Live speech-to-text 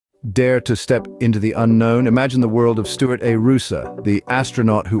Dare to step into the unknown? Imagine the world of Stuart A. Roosa, the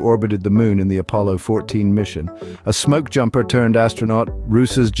astronaut who orbited the moon in the Apollo 14 mission. A smoke jumper turned astronaut,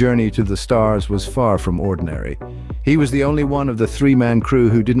 Roosa's journey to the stars was far from ordinary. He was the only one of the three-man crew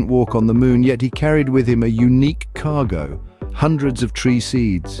who didn't walk on the moon, yet he carried with him a unique cargo, hundreds of tree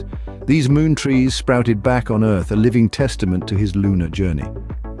seeds. These moon trees sprouted back on Earth, a living testament to his lunar journey.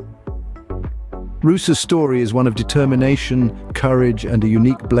 Roosa's story is one of determination, courage, and a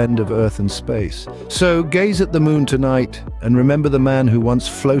unique blend of Earth and space. So gaze at the moon tonight and remember the man who once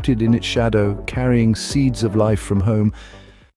floated in its shadow, carrying seeds of life from home.